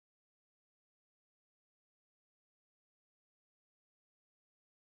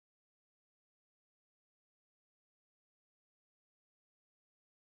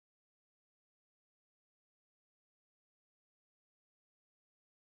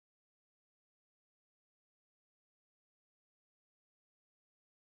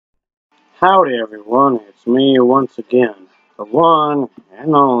Howdy everyone, it's me once again, the one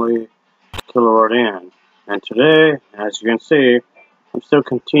and only Killer Dan. And today, as you can see, I'm still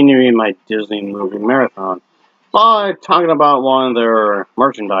continuing my Disney movie marathon by talking about one of their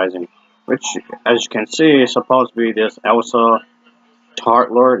merchandising, which, as you can see, is supposed to be this Elsa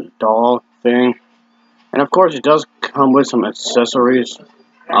toddler doll thing. And of course, it does come with some accessories,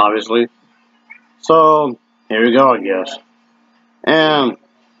 obviously. So, here we go, I guess. And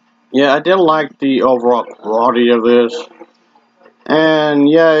yeah, I did like the overall quality of this. And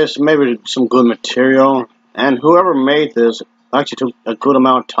yeah, it's maybe some good material. And whoever made this actually took a good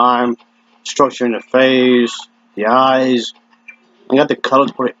amount of time structuring the face, the eyes, and got the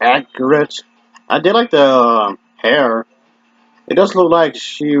colors pretty accurate. I did like the hair. It does look like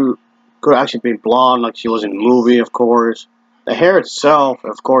she could actually be blonde like she was in the movie, of course. The hair itself,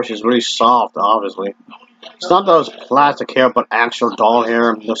 of course, is really soft, obviously. It's not those plastic hair, but actual doll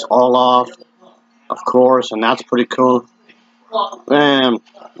hair. That's all off, of course, and that's pretty cool. And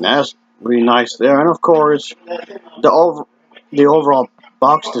that's really nice there. And of course, the overall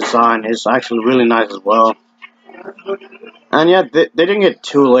box design is actually really nice as well. And yet, they didn't get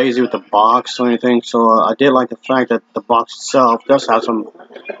too lazy with the box or anything, so I did like the fact that the box itself does have some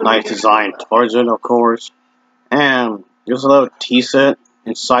nice design towards it, of course. And there's a little tea set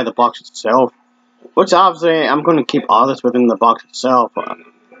inside the box itself, which obviously I'm going to keep all this within the box itself.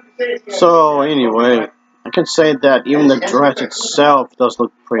 So anyway, I can say that even the dress itself does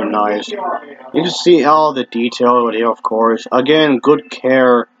look pretty nice. You can see all the detail over here, of course. Again, good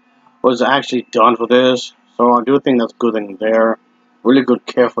care was actually done for this, so I do think that's good in there. Really good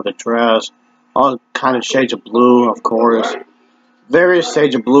care for the dress. All kind of shades of blue, of course. Various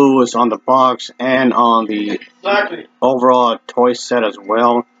shades of blue is on the box and on the overall toy set as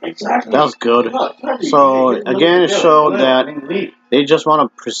well. That's good. So again, it showed that they just want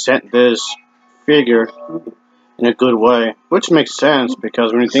to present this figure in a good way, which makes sense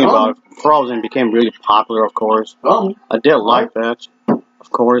because when you think about it, Frozen became really popular, of course. I did like that, of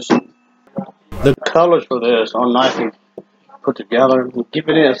course. The colors for this are nicely put together,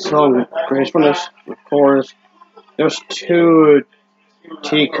 giving it some gracefulness, of course. There's two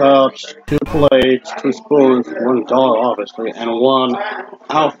teacups, two plates, two spoons, one doll, obviously, and one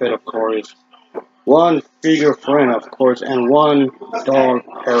outfit, of course. One figure frame, of course, and one doll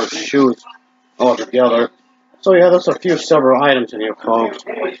pair of shoes altogether. So yeah, there's a few several items in here, folks.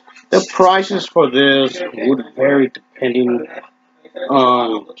 The prices for this would vary depending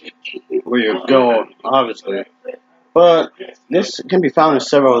on where you go, obviously. But this can be found in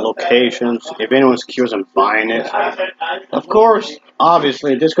several locations if anyone's curious on buying it. Of course,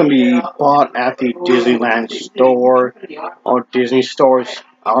 obviously, this can be bought at the Disneyland store or Disney stores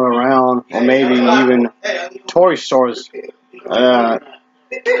all around, or maybe even toy stores.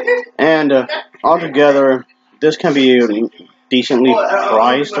 Altogether, this can be decently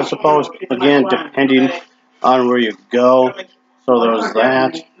priced, I suppose. Again, depending on where you go. So there's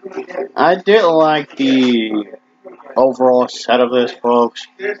that. I did like the overall set of this, folks.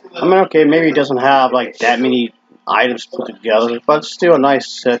 I mean, okay, maybe it doesn't have like that many items put together, but still a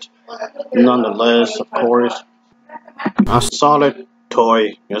nice set nonetheless, of course. A solid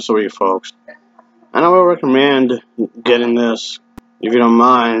toy, yes, for you folks. And I would recommend getting this if you don't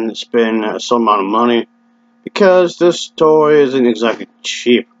mind spending some amount of money, because this toy isn't exactly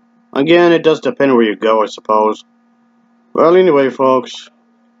cheap. Again, it does depend where you go, I suppose. Well, anyway, folks,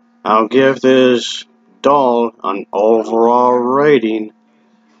 I'll give this doll an overall rating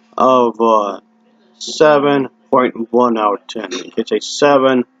of 7.1 out of 10. It's a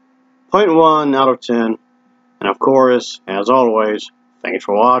 7.1 out of 10. And of course, as always, thanks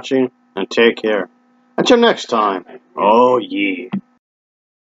for watching and take care. Until next time, oh yeah.